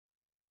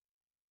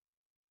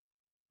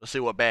Let's see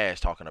what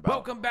Badge talking about.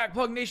 Welcome back,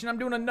 Plug Nation. I'm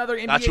doing another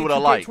Got NBA you with a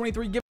light. 2K23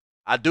 giveaway.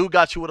 I do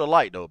got you with a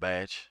light though,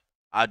 Badge.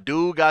 I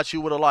do got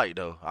you with a light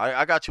though.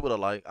 I got you with a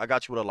light. I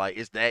got you with a light.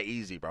 It's that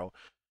easy, bro.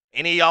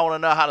 Any of y'all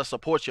want to know how to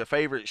support your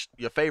favorite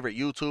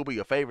YouTuber,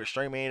 your favorite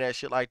streamer, any of that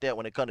shit like that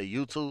when it comes to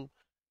YouTube?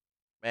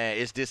 Man,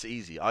 it's this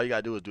easy. All you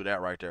gotta do is do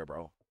that right there,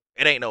 bro.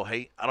 It ain't no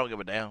hate. I don't give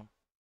a damn.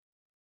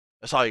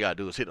 That's all you gotta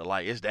do is hit the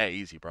like. It's that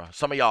easy, bro.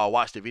 Some of y'all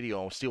watch the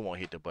video and still won't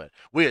hit the button.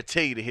 We'll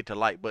tell you to hit the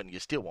like button. You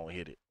still won't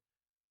hit it.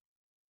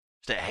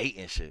 It's that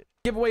hating shit.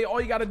 Giveaway,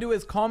 all you got to do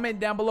is comment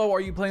down below. Are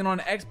you playing on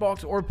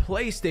Xbox or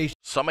PlayStation?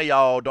 Some of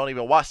y'all don't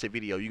even watch the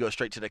video. You go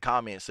straight to the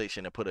comment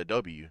section and put a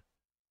W.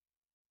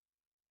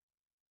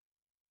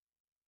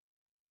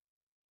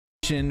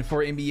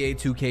 For NBA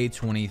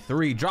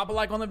 2K23. Drop a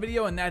like on the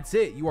video and that's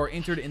it. You are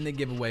entered in the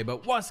giveaway.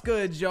 But what's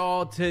good,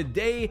 y'all?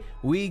 Today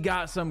we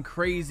got some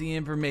crazy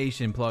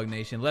information, Plug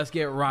Nation. Let's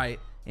get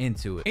right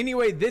into it.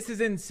 Anyway, this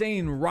is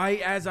insane.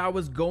 Right as I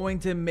was going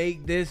to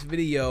make this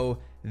video,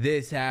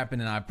 this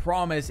happened, and I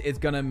promise it's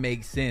gonna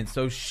make sense.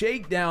 So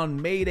Shakedown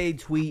made a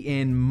tweet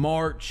in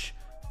March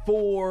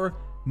 4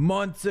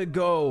 months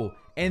ago,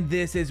 and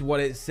this is what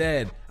it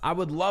said. I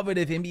would love it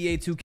if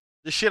NBA 2K.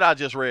 The shit I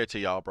just read to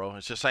y'all, bro.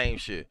 It's the same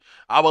shit.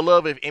 I would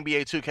love if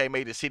NBA 2K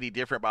made the city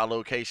different by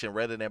location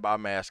rather than by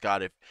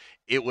mascot. If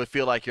it would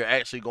feel like you're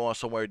actually going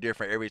somewhere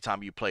different every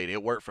time you played.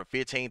 It worked for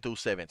 15 through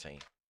 17.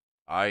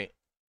 All right.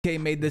 2K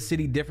made the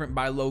city different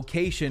by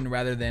location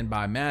rather than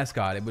by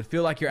mascot. It would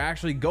feel like you're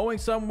actually going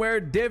somewhere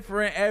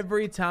different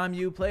every time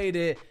you played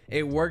it.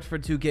 It worked for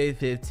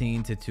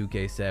 2K15 to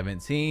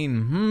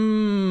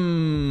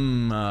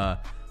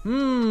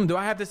 2K17. Do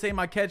I have to say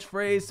my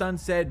catchphrase?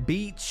 Sunset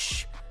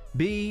Beach?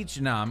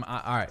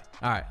 Nah,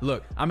 all right,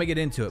 look, I'm gonna get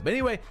into it. But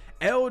anyway,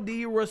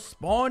 LD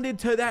responded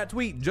to that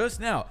tweet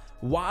just now.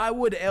 Why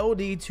would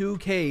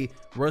LD2K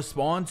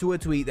respond to a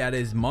tweet that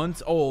is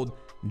months old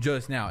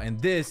just now? And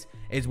this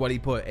is what he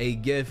put, a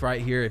GIF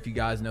right here, if you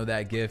guys know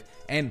that GIF.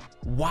 And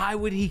why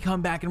would he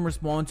come back and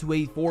respond to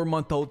a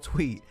 4-month-old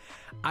tweet?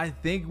 I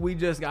think we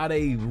just got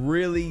a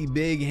really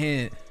big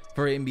hint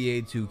for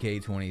NBA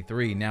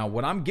 2K23. Now,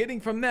 what I'm getting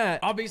from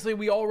that, obviously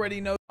we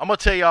already know. I'm gonna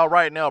tell y'all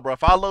right now, bro.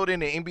 If I load in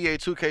the NBA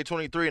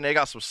 2K23 and they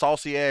got some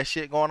saucy ass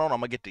shit going on, I'm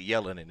gonna get to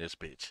yelling in this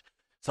bitch.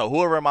 So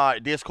whoever in my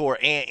Discord,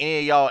 and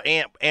any of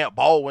y'all, Ant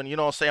Baldwin, you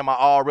know what I'm saying, my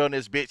all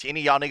realness bitch, any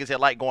of y'all niggas that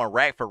like going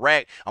rack for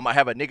rack, I'm gonna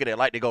have a nigga that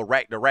like to go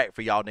rack to rack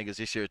for y'all niggas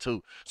this year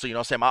too. So you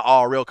know what I'm saying, my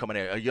all real coming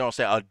there, you know what I'm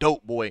saying, a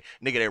dope boy,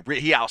 nigga that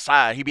he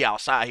outside, he be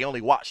outside, he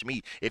only watch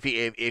me.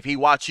 If he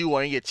watch you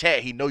or in your chat,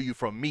 he know you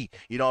from me.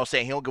 You know what I'm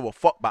saying, he don't give a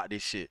fuck about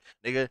this shit,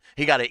 nigga.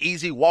 He got an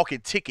easy walking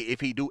ticket if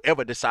he do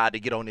ever decide to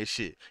get on this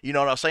shit. You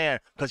know what I'm saying?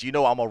 Cause you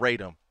know I'm gonna rate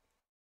him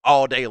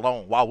all day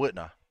long. Why wouldn't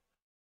I? You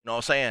know what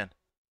I'm saying?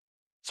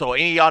 So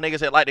any of y'all niggas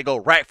that like to go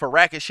rack for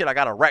rack and shit, I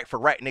got a rack for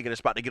rack nigga that's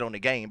about to get on the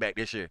game back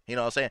this year. You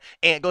know what I'm saying?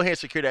 And go ahead and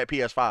secure that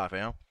PS5,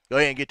 fam. Go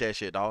ahead and get that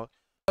shit, dog.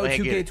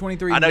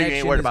 2K23 I know you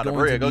ain't worried about the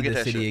bread. Go get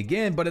that shit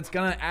again, but it's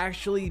gonna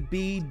actually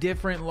be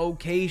different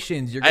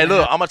locations. Hey,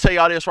 look, I'm gonna tell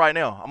y'all this right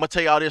now.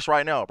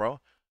 Bro.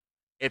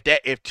 If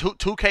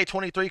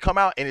 2K23 come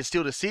out and it's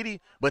still the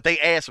city, but they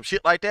add some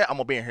shit like that, I'm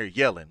gonna be in here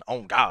yelling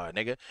on God,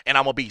 nigga, and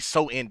I'm gonna be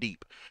so in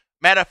deep.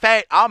 Matter of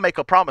fact, I'll make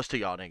a promise to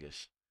y'all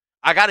niggas.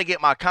 I got to get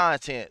my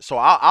content, so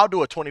I'll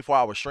do a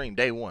 24-hour stream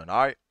day one,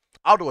 all right?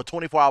 I'll do a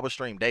 24-hour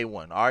stream day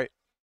one, all right?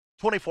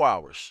 24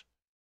 hours.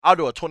 I'll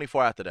do a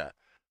 24 after that.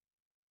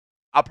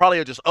 I'll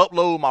probably just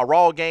upload my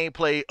raw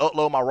gameplay,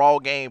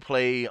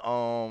 you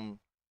know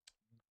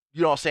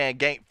what I'm saying,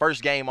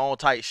 first game on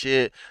type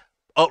shit,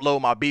 upload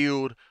my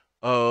build,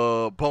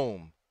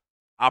 boom.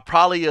 I'll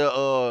probably,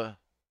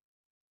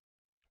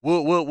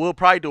 we'll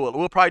probably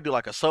do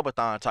like a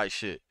subathon type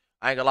shit.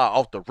 I ain't gonna lie,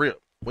 off the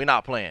rip. We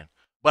not playing.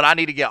 But I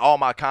need to get all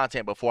my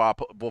content before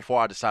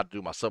I decide to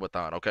do my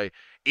subathon, okay?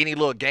 Any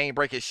little game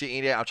breaking shit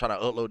in there, I'm trying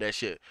to upload that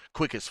shit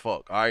quick as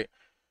fuck, all right?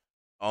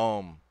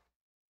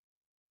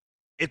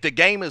 If the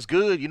game is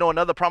good, you know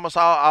another promise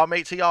I'll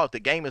make to y'all, if the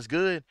game is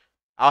good,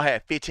 I'll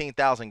have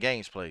 15,000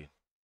 games played.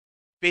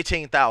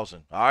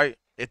 15,000, all right?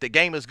 If the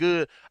game is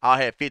good, I'll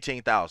have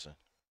 15,000.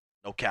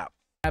 No cap.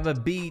 Have a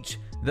beach,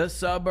 the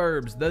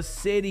suburbs, the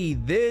city.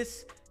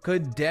 This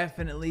could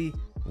definitely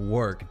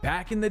work.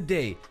 Back in the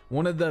day,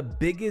 one of the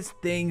biggest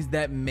things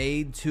that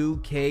made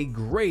 2K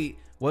great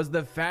was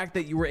the fact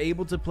that you were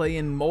able to play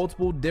in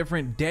multiple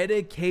different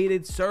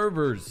dedicated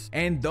servers,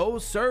 and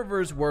those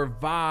servers were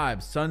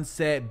Vibe,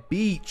 Sunset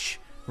Beach,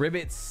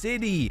 Ribbit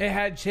City. It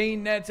had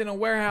chain nets in a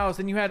warehouse,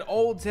 and you had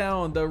Old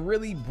Town, the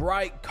really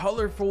bright,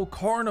 colorful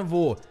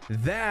carnival.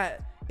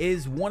 That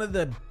is one of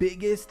the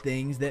biggest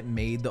things that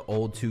made the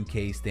old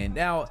 2K stand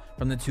out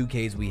from the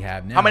 2Ks we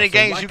have now. How many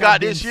games like you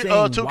got this year,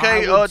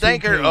 2K,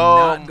 Danker?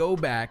 Not go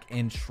back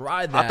and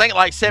try that. I think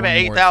like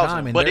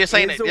 8,000, but this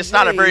ain't. It's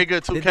not a very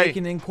good 2K. They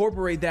can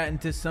incorporate that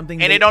into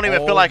something, and they don't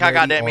even feel like I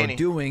got that many.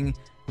 Doing,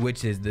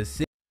 which is the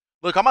city.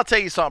 Look, I'm gonna tell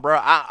you something, bro.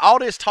 All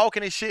this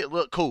talking and shit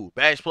look cool.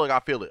 Bash Plug, I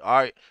feel it. All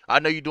right, I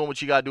know you're doing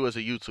what you gotta do as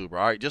a YouTuber.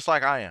 All right, just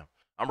like I am.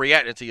 I'm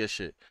reacting to your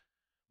shit,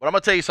 but I'm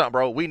gonna tell you something,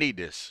 bro. We need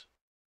this.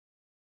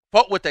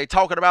 Fuck what they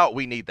talking about.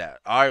 We need that.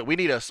 All right, we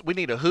need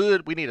a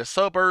hood, we need a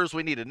suburbs,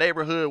 we need a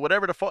neighborhood,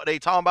 whatever the fuck they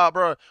talking about,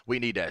 bro. We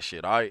need that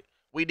shit. All right,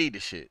 we need the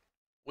shit.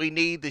 We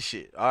need the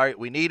shit. All right,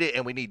 we need it,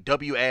 and we need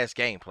W-ass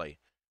gameplay.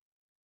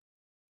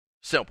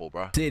 Simple,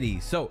 bro. City.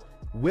 So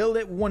will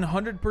it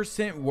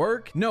 100%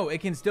 work? No,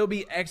 it can still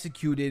be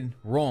executed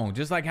wrong.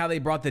 Just like how they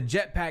brought the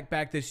jetpack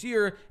back this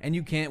year and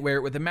you can't wear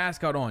it with a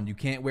mascot on. You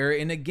can't wear it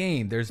in a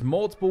game. There's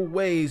multiple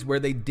ways where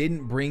they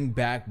didn't bring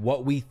back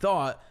what we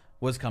thought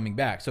was coming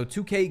back. So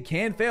 2K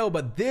can fail,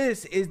 but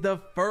this is the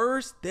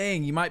first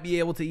thing you might be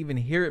able to even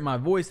hear it in my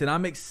voice that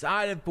I'm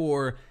excited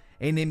for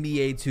in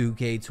NBA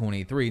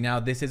 2K23. Now,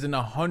 this isn't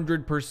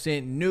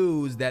 100%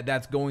 news that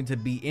that's going to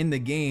be in the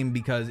game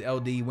because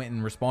LD went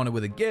and responded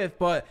with a GIF,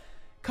 but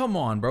come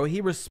on, bro.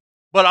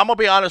 But I'm gonna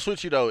be honest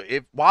with you though.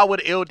 Why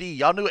would LD?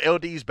 Y'all knew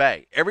LD's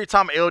back. Every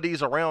time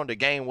LD's around, the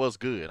game was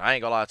good. I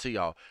ain't gonna lie to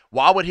y'all.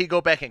 Why would he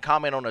go back and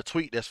comment on a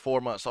tweet that's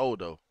 4 months old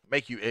though?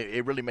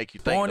 It really make you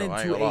think. Though.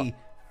 Into a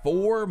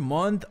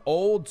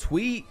 4-month-old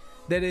tweet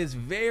that is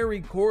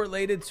very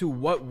correlated to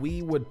what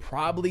we would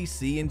probably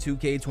see in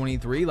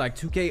 2K23. Like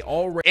 2K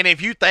already. And if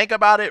you think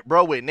about it,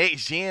 bro, with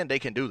next gen, they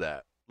can do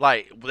that.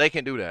 Like they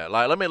can do that.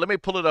 Like let me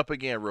pull it up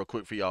again real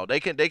quick for y'all. They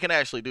can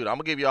actually do that. I'm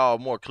gonna give y'all a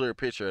more clear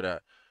picture of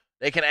that.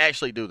 They can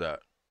actually do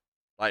that.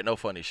 Like no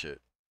funny shit.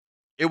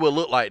 It would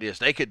look like this.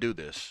 They could do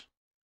this.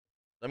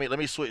 Let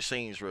me switch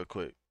scenes real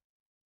quick.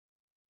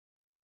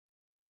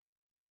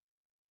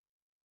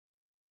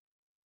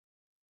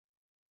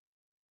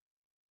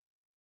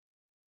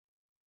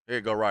 Here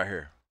you go right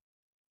here.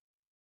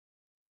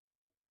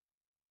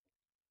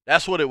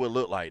 That's what it would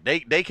look like.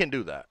 They can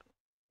do that.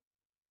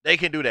 They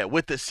can do that.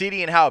 With the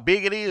city and how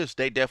big it is,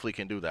 they definitely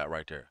can do that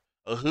right there.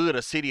 A hood,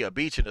 a city, a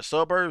beach, and the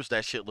suburbs,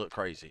 that shit look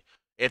crazy.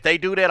 If they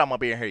do that, I'm going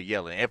to be in here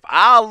yelling. If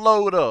I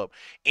load up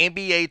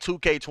NBA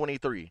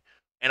 2K23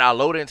 and I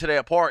load into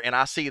that part and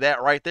I see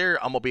that right there,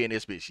 I'm going to be in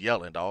this bitch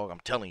yelling, dog.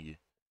 I'm telling you.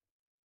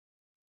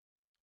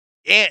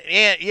 And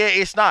yeah,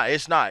 it's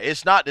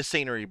not the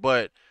scenery,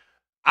 but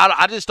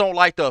I just don't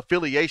like the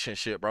affiliation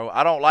shit, bro.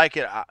 I don't like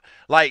it.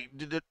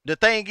 The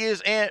thing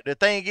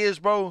is,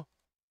 bro,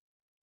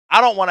 I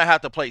don't want to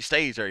have to play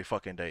stage every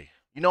fucking day.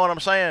 You know what I'm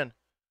saying?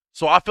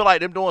 So I feel like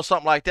them doing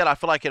something like that, I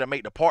feel like it'll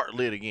make the part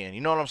lit again.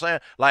 You know what I'm saying?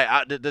 Like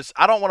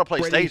I don't want to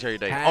play stage every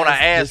day on an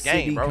ass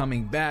game, bro.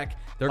 Coming back.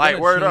 They're like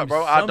word up,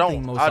 bro. I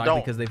don't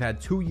because they've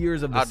had 2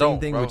 years of the same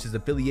thing, bro. Which is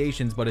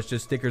affiliations, but it's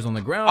just stickers on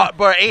the ground.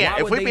 But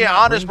if we being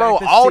honest, bro,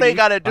 all they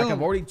gotta do, like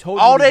I've already told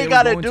you, all they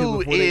gotta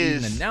do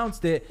is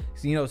announced it.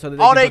 You know, so that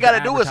all they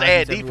gotta do is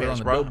add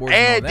defense, bro.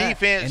 Add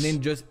defense, and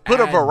then just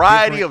put a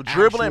variety of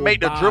dribbling,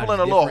 make the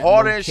dribbling a little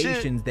harder and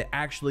shit. That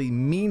actually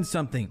means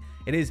something.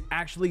 It is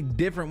actually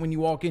different when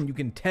you walk in. You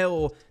can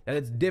tell that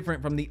it's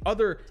different from the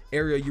other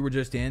area you were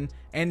just in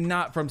and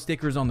not from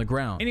stickers on the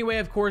ground. Anyway,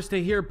 of course,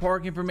 to hear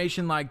park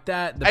information like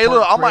that. Hey,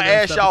 look, I'm going to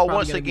ask y'all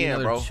once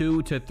again, bro.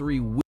 2 to 3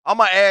 weeks. I'm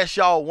going to ask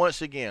y'all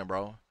once again,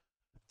 bro.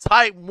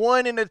 Type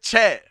 1 in the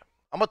chat.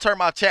 I'm going to turn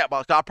my chat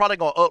box. I'm probably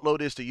going to upload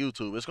this to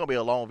YouTube. It's going to be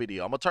a long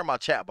video. I'm going to turn my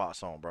chat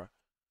box on, bro.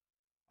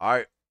 All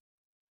right.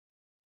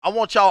 I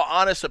want y'all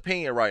honest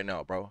opinion right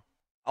now, bro.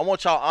 I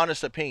want y'all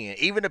honest opinion.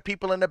 Even the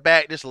people in the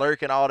back just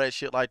lurking, all that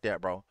shit like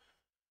that, bro.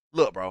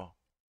 Look, bro.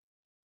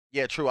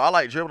 Yeah, true. I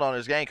like dribbling on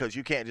this game because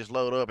you can't just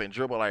load up and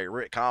dribble like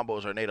Rick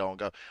combos or they don't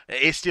go.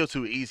 It's still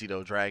too easy,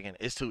 though, Dragon.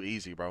 It's too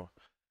easy, bro.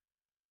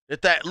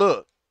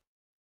 Look.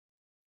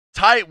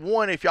 Type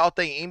 1 if y'all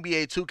think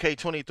NBA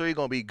 2K23 going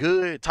to be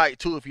good. Type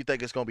 2 if you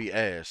think it's going to be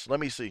ass. Let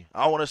me see.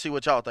 I want to see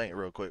what y'all think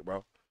real quick,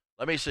 bro.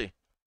 Let me see.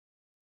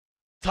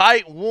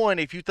 Type 1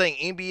 if you think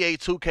NBA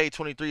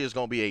 2K23 is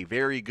going to be a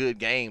very good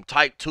game.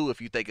 Type 2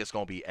 if you think it's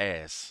going to be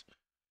ass.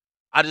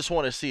 I just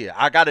want to see it.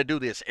 I got to do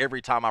this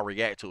every time I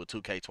react to a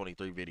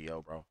 2K23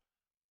 video, bro.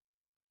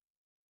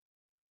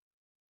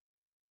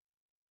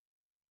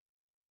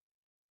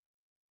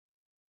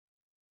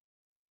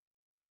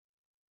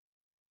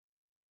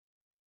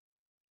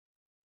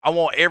 I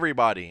want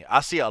everybody.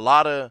 I see a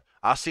lot of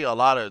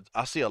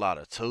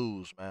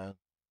twos, man.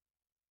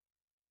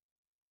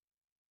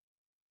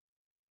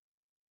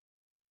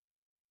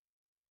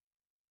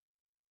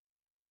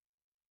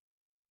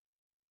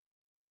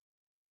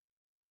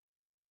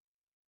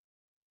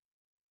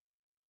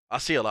 I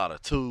see a lot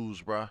of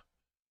twos, bro.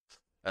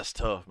 That's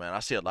tough, man.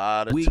 I see a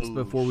lot of weeks twos.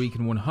 Before we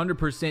can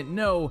 100%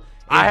 know.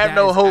 I have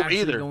no hope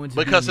either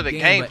because of the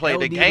gameplay.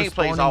 The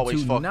gameplay is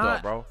always fucked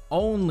up, bro.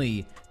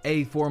 Only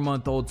a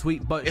 4-month-old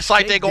tweet, but it's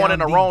like they're going in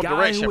the wrong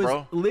direction,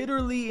 bro.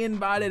 Literally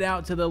invited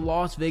out to the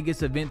Las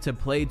Vegas event to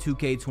play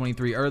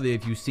 2K23 early.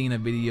 If you've seen a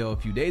video a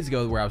few days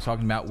ago where I was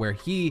talking about where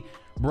he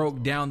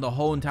broke down the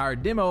whole entire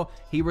demo,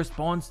 he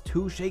responds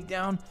to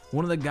Shakedown,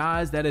 one of the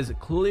guys that is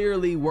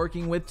clearly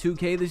working with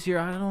 2K this year.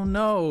 I don't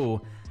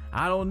know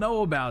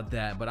about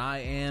that, but I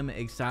am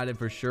excited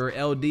for sure.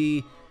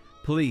 LD,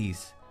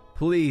 please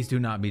do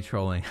not be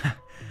trolling.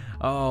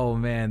 Oh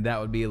man,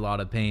 that would be a lot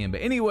of pain.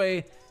 But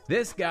anyway,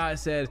 this guy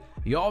said,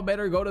 y'all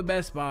better go to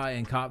Best Buy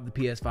and cop the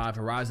PS5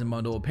 Horizon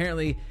bundle.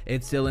 Apparently,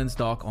 it's still in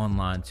stock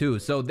online too.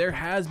 So there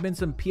has been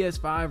some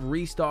PS5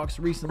 restocks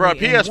recently. Bro,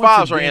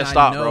 PS5s are in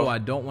stock, bro. I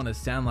don't want to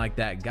sound like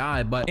that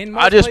guy, but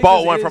I just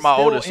bought one for my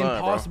oldest son, bro. It's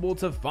impossible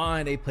to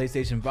find a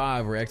PlayStation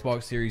 5 or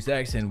Xbox Series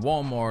X in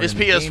Walmart. This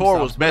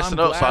PS4 was messing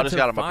up, so I just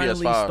got on my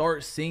PS5.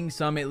 Start seeing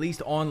some, at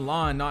least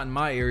online, not in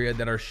my area,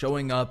 that are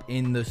showing up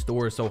in the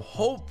store. So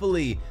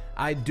hopefully,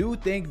 I do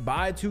think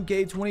by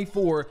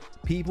 2K24,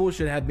 people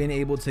should have been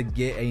able to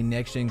get a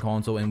next-gen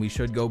console, and we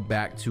should go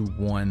back to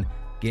one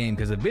game,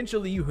 because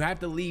eventually you have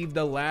to leave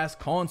the last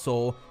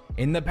console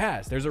in the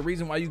past. There's a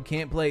reason why you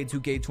can't play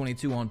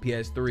 2K22 on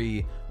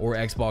PS3 or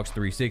Xbox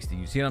 360.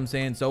 You see what I'm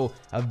saying? So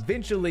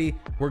eventually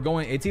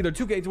it's either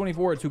 2K24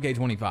 or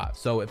 2K25.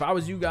 So if I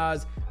was you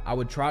guys, I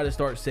would try to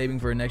start saving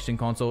for a next-gen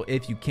console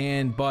if you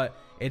can, but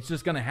it's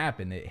just going to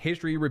happen.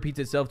 History repeats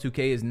itself.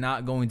 2K is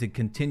not going to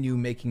continue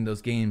making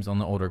those games on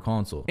the older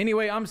console.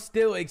 Anyway, I'm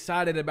still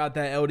excited about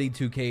that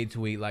LD2K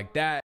tweet. Like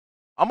that.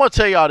 I'm going to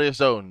tell y'all this,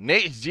 though.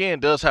 Next gen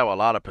does have a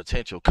lot of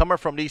potential. Coming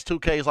from these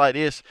 2Ks like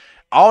this,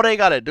 all they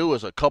got to do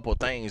is a couple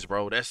things,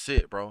 bro. That's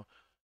it, bro.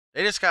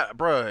 They just got,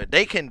 bro,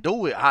 they can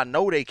do it. I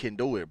know they can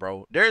do it,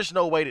 bro. There's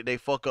no way that they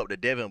fuck up the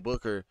Devin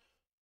Booker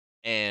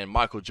and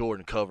Michael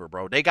Jordan cover,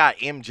 bro. They got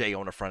MJ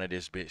on the front of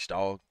this bitch,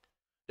 dog.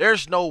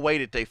 There's no way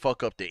that they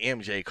fuck up the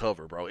MJ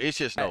cover, bro. It's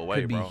just no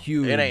way, bro.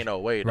 Huge it ain't no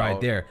way, right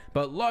dog. There.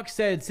 But Luck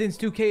said, since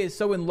 2K is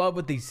so in love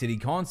with the city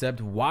concept,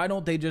 why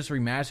don't they just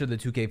remaster the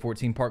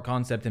 2K14 park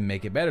concept and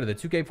make it better? The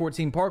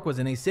 2K14 park was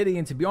in a city,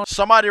 and to be honest,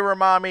 somebody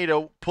remind me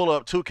to pull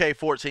up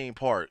 2K14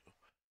 park.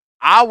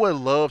 I would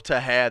love to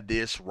have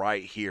this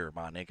right here,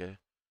 my nigga.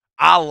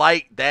 I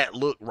like that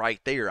look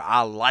right there.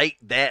 I like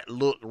that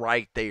look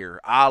right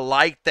there. I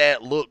like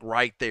that look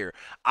right there.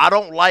 I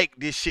don't like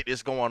this shit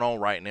that's going on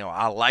right now.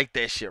 I like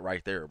that shit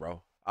right there,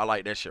 bro. I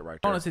like that shit right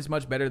there. Honestly, it's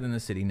much better than the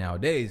city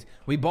nowadays.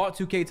 We bought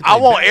 2K to play I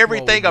want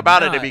everything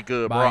about it to be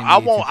good, bro. I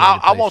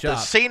want the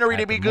scenery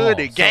to be good,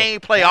 the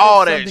gameplay,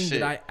 all that shit. Something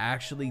that I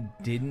actually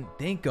didn't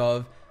think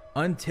of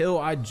until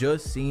I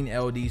just seen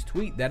LD's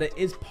tweet, that it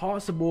is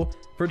possible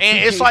for 2K and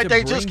it's like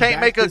they just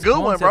can't make a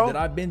good one, bro. That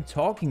I've been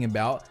talking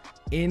about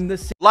in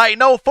the like,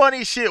 no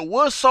funny shit.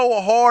 What's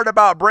so hard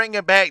about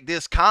bringing back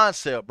this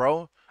concept,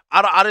 bro?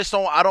 I just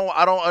don't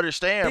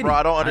understand, bro.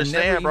 I don't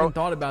understand, I never bro. Even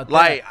thought about that,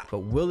 like, but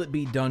will it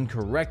be done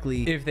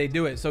correctly if they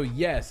do it? So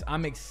yes,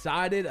 I'm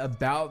excited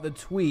about the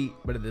tweet,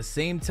 but at the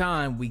same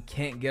time, we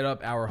can't get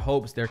up our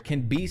hopes. There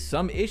can be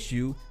some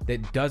issue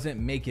that doesn't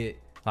make it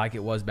like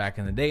it was back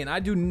in the day. And I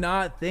do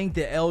not think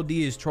that LD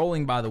is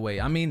trolling, by the way.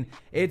 I mean,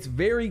 it's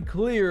very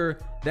clear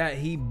that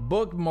he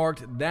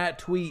bookmarked that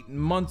tweet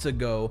months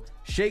ago.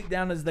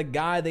 Shakedown is the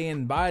guy they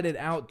invited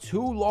out to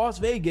Las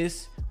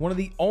Vegas, one of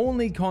the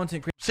only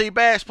content creators. See,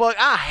 Bass Plug,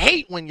 I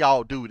hate when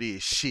y'all do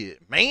this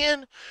shit,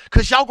 man.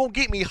 Because y'all gonna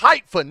get me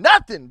hyped for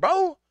nothing,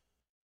 bro.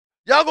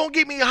 Y'all gonna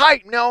get me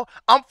hyped now.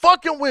 I'm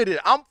fucking with it.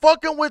 I'm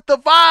fucking with the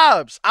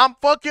vibes. I'm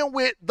fucking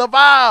with the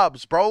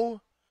vibes,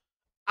 bro.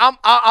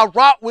 I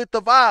rock with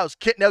the vibes.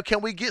 Now,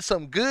 can we get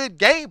some good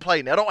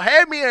gameplay? Now, don't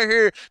have me in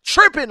here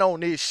tripping on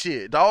this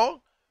shit,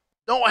 dog.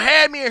 Don't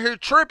have me in here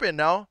tripping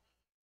now.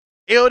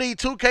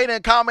 LD2K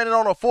done commented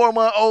on a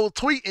 4-month-old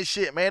tweet and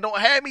shit, man. Don't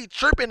have me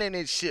tripping in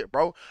this shit,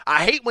 bro.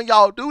 I hate when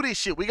y'all do this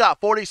shit. We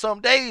got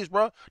 40-some days,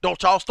 bro. Don't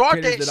y'all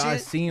start that shit.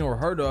 I've seen or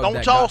heard of.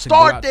 Don't y'all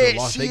start that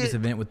Las shit. Vegas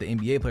event with the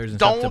NBA players and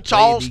don't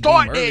y'all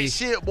start that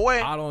shit,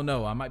 boy. I don't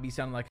know. I might be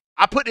sounding like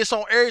I put this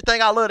on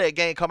everything. I love that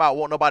game come out.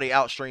 Won't nobody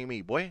outstream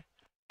me, boy.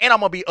 And I'm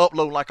gonna be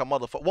uploading like a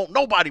motherfucker. Won't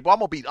nobody, bro. I'm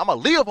gonna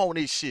live on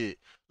this shit.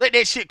 Let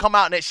that shit come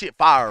out and that shit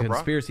fire, bro.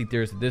 Conspiracy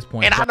theorists at this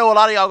point. And I know a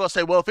lot of y'all gonna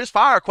say, well, if it's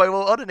fire,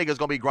 Quavo, other niggas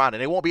gonna be grinding.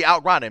 They won't be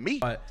out grinding me.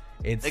 But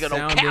it's nigga,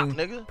 sounding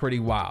nigga. pretty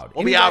wild.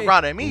 Won't be out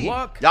grinding me.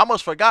 Y'all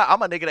must forgot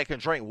I'm a nigga that can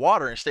drink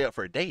water and stay up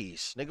for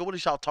days. Nigga, what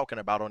is y'all talking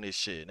about on this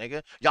shit,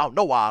 nigga? Y'all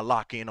know why I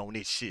lock in on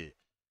this shit.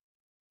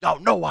 Y'all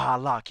know why I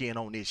lock in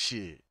on this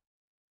shit.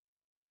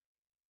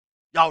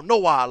 Y'all know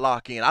why I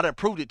lock in. I done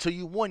proved it to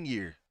you 1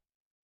 year.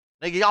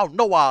 Nigga, y'all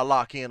know why I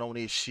lock in on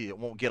this shit.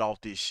 Won't get off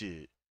this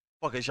shit.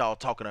 Fuck is y'all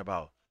talking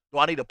about? Do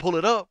I need to pull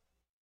it up?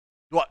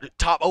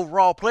 Top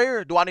overall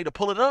player? Do I need to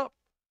pull it up?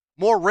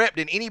 More rep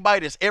than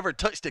anybody that's ever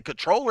touched the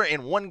controller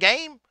in one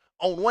game?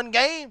 On one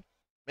game?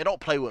 Man, don't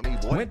play with me,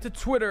 boy. Went to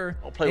Twitter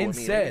and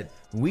said,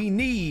 we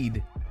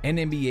need an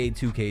NBA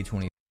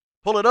 2K20.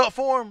 Pull it up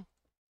for him.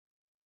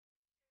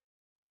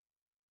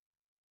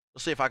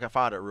 Let's see if I can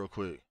find it real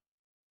quick.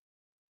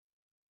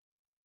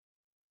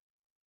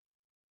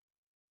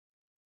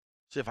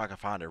 See if I can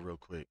find it real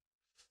quick.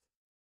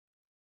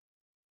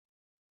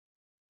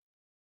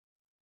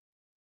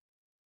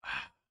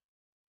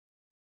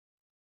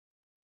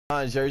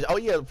 Oh,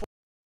 yeah.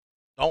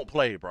 Don't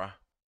play, bro.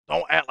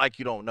 Don't act like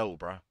you don't know,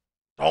 bro.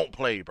 Don't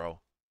play, bro.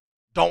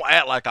 Don't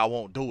act like I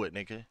won't do it,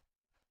 nigga.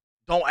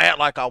 Don't act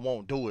like I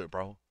won't do it,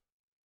 bro.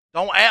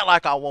 Don't act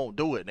like I won't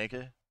do it,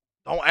 nigga.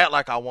 Don't act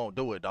like I won't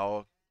do it,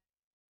 dog.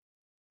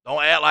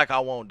 Don't act like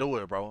I won't do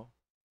it, bro.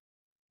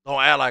 Don't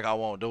act like I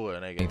won't do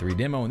it, nigga. 3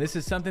 demo, and this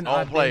is something Don't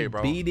I've play, been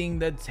bro. beating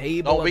the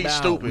table Don't be about.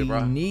 stupid, we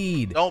bro.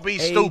 need Don't be a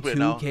stupid,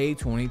 no.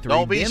 2K23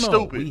 Don't be demo.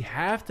 stupid. We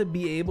have to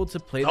be able to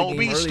play the Don't game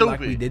be early stupid. like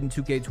we did in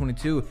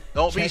 2K22.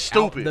 Don't be Check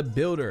stupid. out the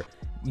builder.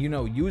 You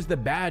know, use the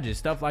badges,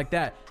 stuff like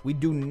that. We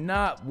do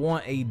not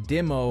want a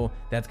demo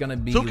that's gonna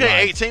be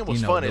 2K18 like, was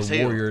you know, fun the as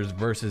hell. Warriors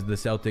versus the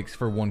Celtics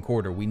for 1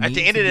 quarter. We need At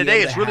the end of to the be day,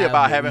 able it's to really have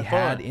about what having we fun.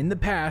 had in the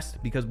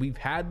past, because we've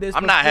had this.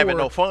 I'm not having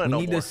before. no fun we no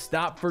need more. to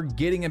stop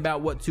forgetting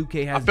about what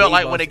 2K has. I felt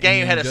like gave when the us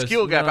game and had a just,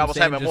 skill you know gap, what I I'm was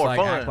saying? having Just more like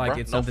fun, act like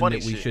bro. it's No something funny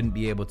that we shit. shouldn't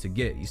be able to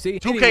get. You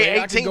see, 2K18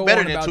 I could go better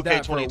on than about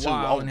that for a 2K22.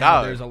 while Oh, and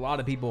how God. there's a lot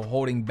of people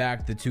holding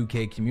back the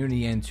 2K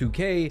community and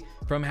 2K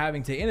from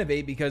having to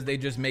innovate because they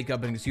just make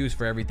up an excuse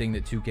for everything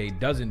that 2K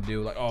doesn't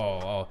do. Like,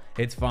 oh,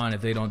 it's fine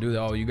if they don't do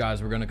that. Oh, you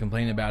guys were gonna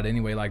complain about it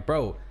anyway. Like,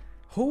 bro,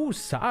 whose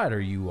side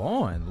are you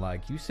on?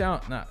 Like, you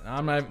sound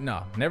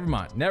never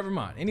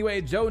mind.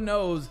 Anyway, Joe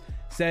Knows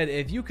said,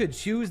 if you could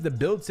choose the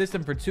build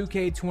system for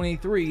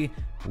 2K23,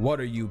 what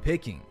are you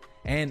picking?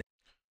 And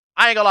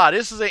I ain't gonna lie,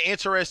 this is an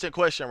interesting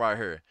question right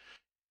here.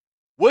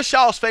 What's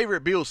y'all's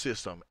favorite build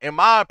system? In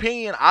my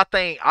opinion, I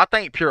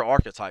think pure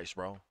archetypes,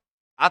 bro.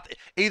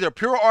 Either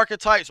pure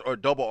archetypes or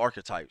double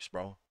archetypes,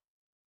 bro.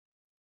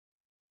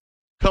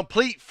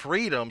 Complete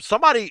freedom.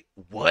 Somebody,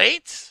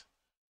 what?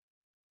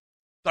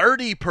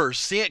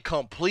 30%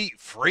 complete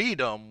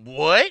freedom.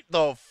 What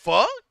the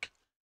fuck?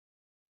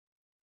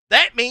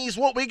 That means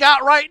what we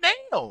got right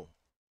now.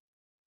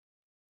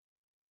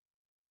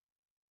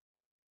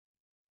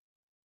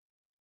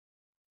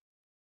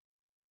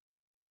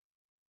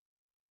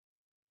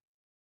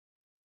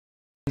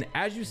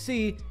 as you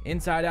see,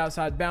 inside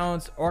outside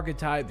balance,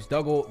 archetypes,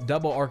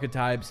 double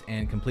archetypes,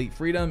 and complete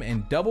freedom,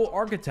 and double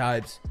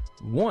archetypes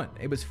won.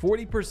 It was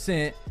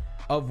 40%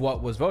 of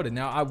what was voted.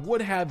 Now, I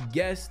would have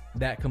guessed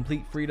that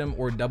complete freedom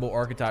or double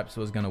archetypes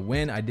was going to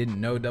win. I didn't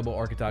know double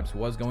archetypes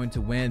was going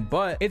to win,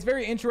 but it's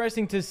very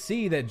interesting to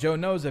see that Joe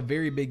Knows, a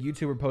very big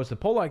YouTuber, posts a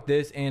poll like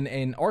this, and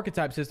an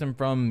archetype system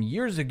from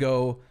years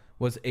ago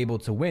was able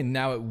to win.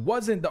 Now, it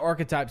wasn't the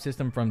archetype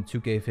system from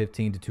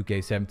 2K15 to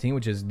 2K17,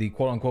 which is the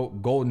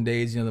quote-unquote golden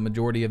days. You know, the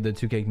majority of the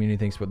 2K community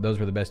thinks those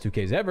were the best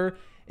 2Ks ever.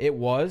 It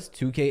was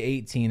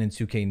 2K18 and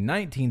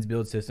 2K19's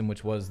build system,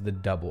 which was the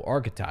double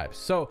archetypes.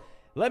 So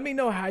let me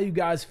know how you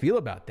guys feel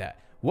about that.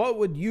 What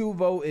would you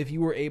vote if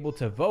you were able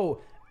to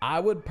vote?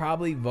 I would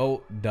probably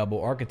vote double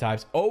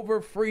archetypes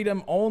over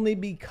freedom, only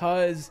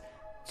because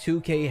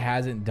 2K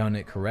hasn't done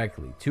it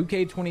correctly.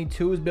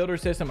 2K22's builder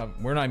system,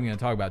 we're not even going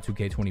to talk about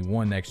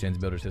 2K21 next gen's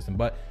builder system,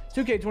 but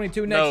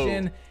 2K22 next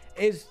gen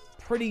is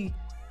pretty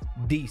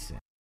decent.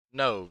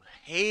 No,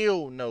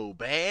 hell no,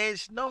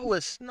 Badge. No,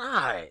 it's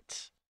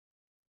not.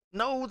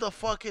 No, the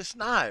fuck it's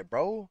not,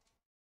 bro.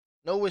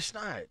 No, it's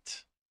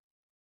not.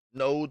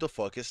 No, the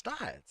fuck it's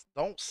not.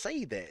 Don't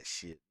say that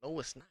shit. No,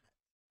 it's not.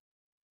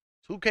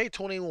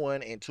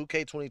 2K21 and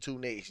 2K22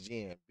 next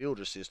gen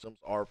builder systems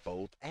are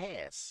both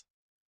ass.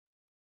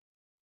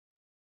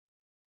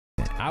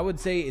 I would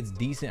say it's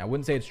decent. I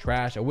wouldn't say it's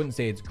trash. I wouldn't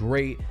say it's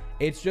great.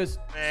 It's just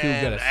too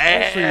good,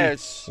 Man,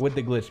 especially with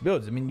the glitch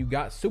builds. I mean, you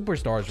got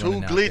superstars Too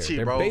running out glitchy, there.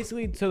 They're bro.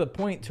 basically to the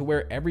point to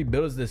where every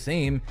build is the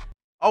same.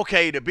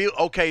 Okay, the build.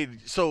 Okay,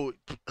 so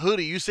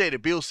Hoodie, you said the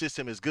build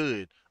system is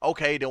good.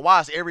 Okay, then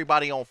why is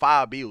everybody on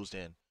 5 builds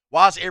then?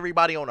 Why is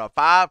everybody on a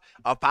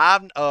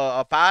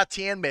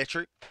 5'10"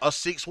 metric, a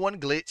 6'1"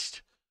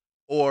 glitched,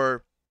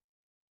 or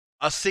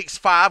a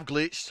 6'5"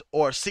 glitched,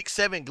 or a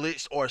 6'7"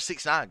 glitched, or a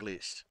 6'9"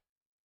 glitched?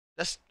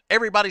 That's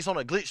everybody's on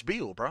a glitch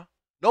build, bro.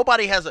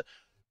 Nobody has a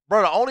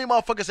bro. The only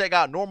motherfuckers that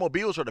got normal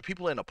builds are the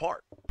people in the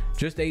park.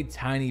 Just a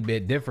tiny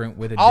bit different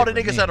with a All the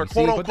different niggas that name, are you see?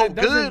 quote But unquote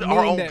that doesn't good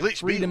are mean on that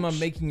glitch freedom builds.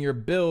 of making your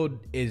build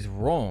is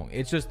wrong.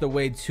 It's just the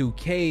way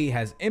 2K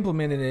has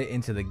implemented it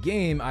into the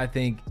game, I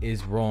think,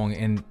 is wrong,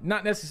 and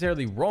not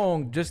necessarily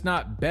wrong, just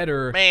not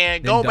better.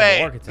 Man, than go double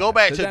back archetypes. to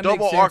Does that make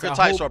double sense? I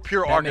archetypes hope or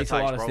pure that makes a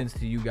lot archetypes, of bro. sense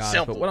to you guys.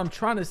 Simple. But what I'm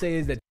trying to say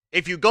is that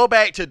If you go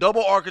back to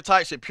double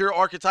archetypes and pure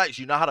archetypes,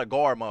 you know how to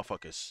guard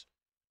motherfuckers.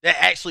 That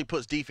actually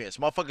puts defense.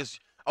 Motherfuckers,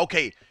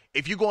 okay,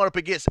 if you going up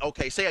against,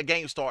 okay, say a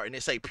game start and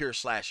they say pure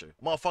slasher.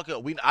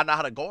 Motherfucker, I know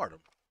how to guard him.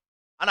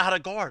 I know how to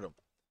guard him.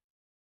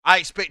 I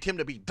expect him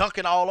to be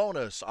dunking all on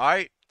us, all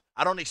right?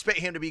 I don't expect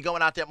him to be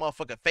going out that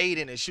motherfucker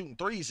fading and shooting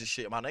threes and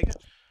shit, my nigga.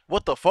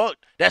 What the fuck?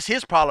 That's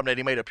his problem that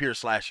he made a pure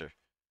slasher.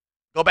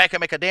 Go back and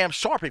make a damn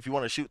sharp if you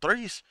want to shoot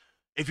threes.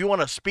 If you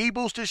want to speed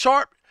boost it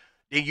sharp,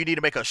 then you need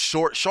to make a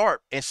short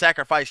sharp and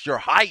sacrifice your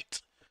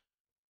height.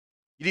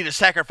 You need to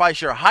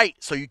sacrifice your height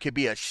so you can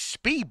be a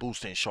speed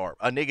boosting sharp.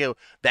 A nigga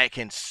that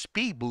can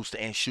speed boost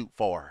and shoot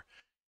far.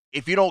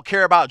 If you don't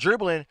care about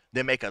dribbling,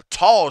 then make a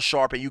tall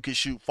sharp and you can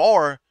shoot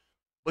far,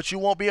 but you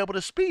won't be able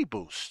to speed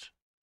boost.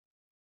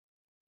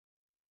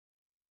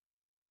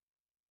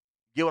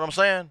 Get what I'm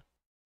saying?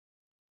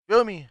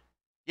 Feel me?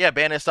 Yeah,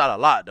 ban that's not a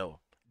lot though.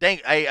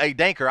 Hey,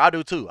 Danker, I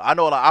do too. I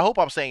know a lot. I hope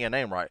I'm saying your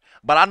name right.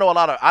 But I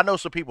know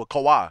some people.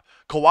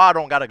 Kawhi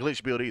don't got a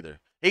glitch build either.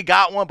 He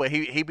got one, but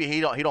he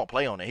don't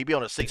play on it. He be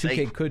on a 6'8".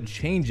 2K could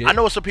change it. I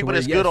know some people to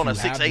where, that's good on a you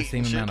have 6'8" the same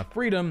and shit. amount of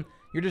freedom.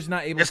 You're just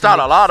not able It's to not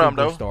make a lot of them,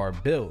 though.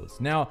 superstar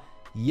builds. Now,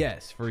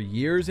 yes, for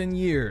years and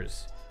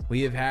years,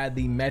 we have had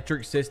the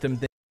metric system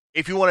thing.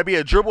 If you want to be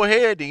a dribble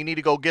head, then you need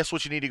to go, guess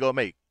what you need to go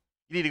make?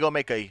 You need to go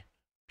make a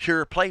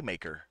pure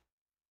playmaker.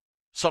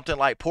 Something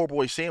like Poor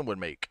Boy Sim would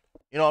make.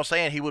 You know what I'm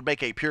saying? He would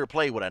make a pure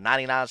play with a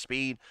 99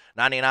 speed,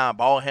 99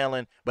 ball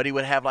handling, but he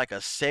would have like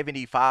a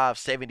 75,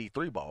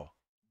 73 ball.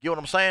 You know what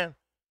I'm saying?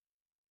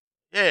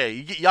 Yeah,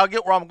 y'all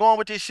get where I'm going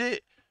with this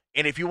shit?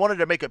 And if you wanted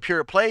to make a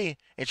pure play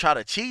and try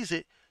to cheese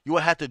it, you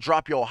would have to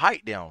drop your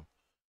height down.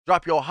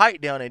 Drop your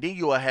height down, and then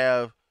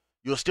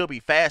you'll still be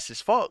fast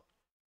as fuck.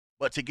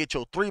 But to get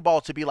your 3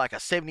 ball to be like a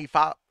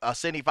 75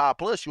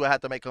 plus, you would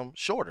have to make them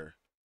shorter.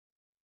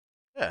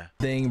 Yeah.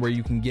 Thing where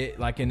you can get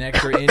like an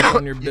extra inch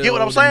on your build. You get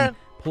what I'm saying?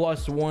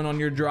 +1 on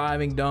your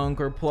driving dunk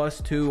or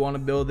 +2 on a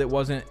build that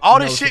wasn't all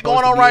this shit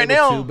going on right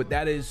now. But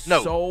that is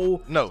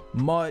so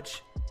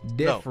much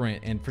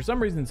different. And for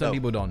some reason, some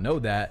people don't know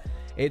that.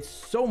 It's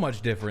so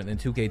much different than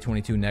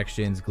 2K22 Next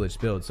Gen's glitch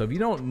build. So if you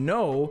don't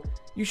know,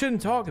 you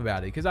shouldn't talk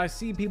about it, because I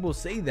see people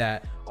say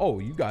that, oh,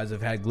 you guys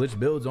have had glitch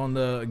builds on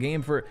the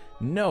game for...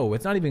 No,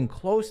 it's not even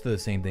close to the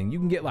same thing. You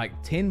can get like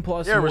 10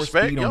 plus more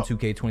speed on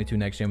 2K22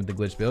 Next Gen with the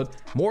glitch build,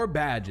 more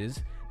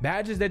badges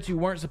that you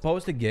weren't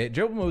supposed to get,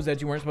 dribble moves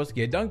that you weren't supposed to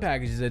get, dunk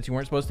packages that you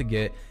weren't supposed to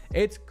get.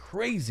 It's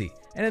crazy,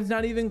 and it's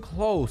not even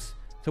close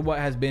to what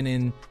has been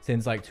in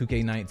since like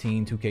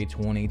 2K19,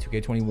 2K20,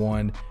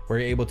 2K21, where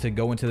you're able to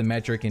go into the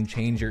metric and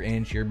change your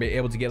inch. You're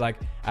able to get like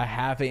a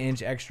half an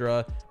inch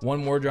extra,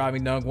 1 more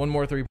driving dunk, 1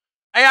 more 3.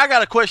 Hey, I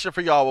got a question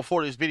for y'all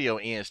before this video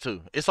ends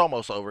too. It's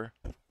almost over.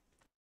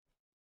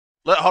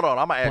 Hold on,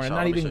 I'm gonna ask y'all.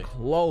 Not even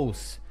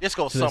close. It's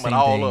gonna sum it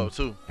all up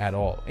too. At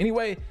all.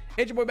 Anyway,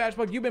 it's your boy Badge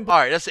Plug. You've been... All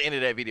right, that's the end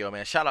of that video,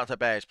 man. Shout out to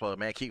Badge Plug,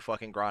 man. Keep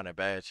fucking grinding,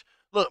 Badge.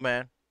 Look,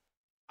 man.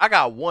 I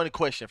got one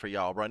question for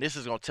y'all, bro. And this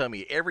is going to tell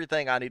me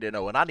everything I need to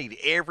know. And I need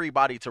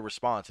everybody to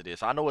respond to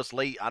this. I know it's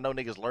late. I know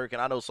niggas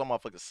lurking. I know some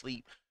motherfuckers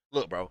sleep.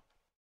 Look, bro.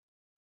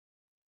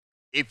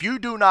 If you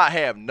do not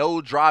have no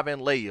driving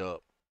layup,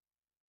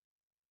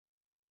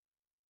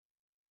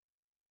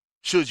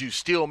 should you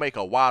still make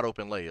a wide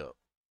open layup?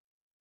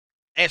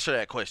 Answer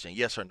that question,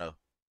 yes or no.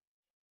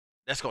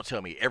 That's going to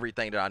tell me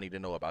everything that I need to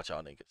know about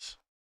y'all niggas.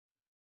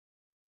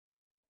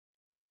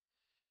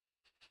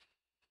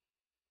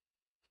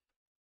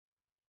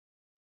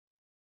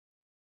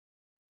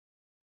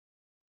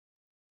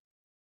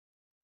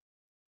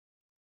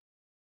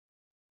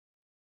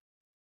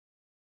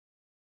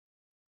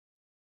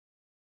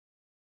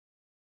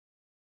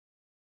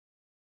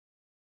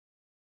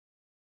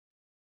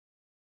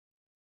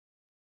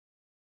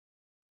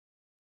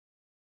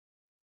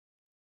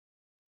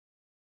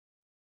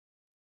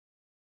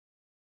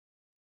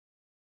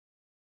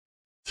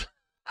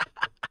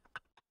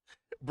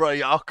 Bro,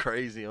 y'all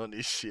crazy on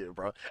this shit,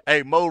 bro.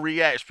 Hey, Mo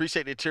Reacts,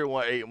 appreciate the tier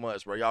 1 8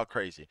 months, bro. Y'all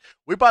crazy.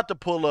 We about to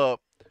pull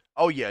up.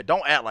 Oh, yeah,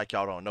 don't act like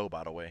y'all don't know,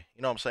 by the way.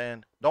 You know what I'm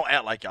saying? Don't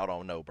act like y'all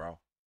don't know, bro.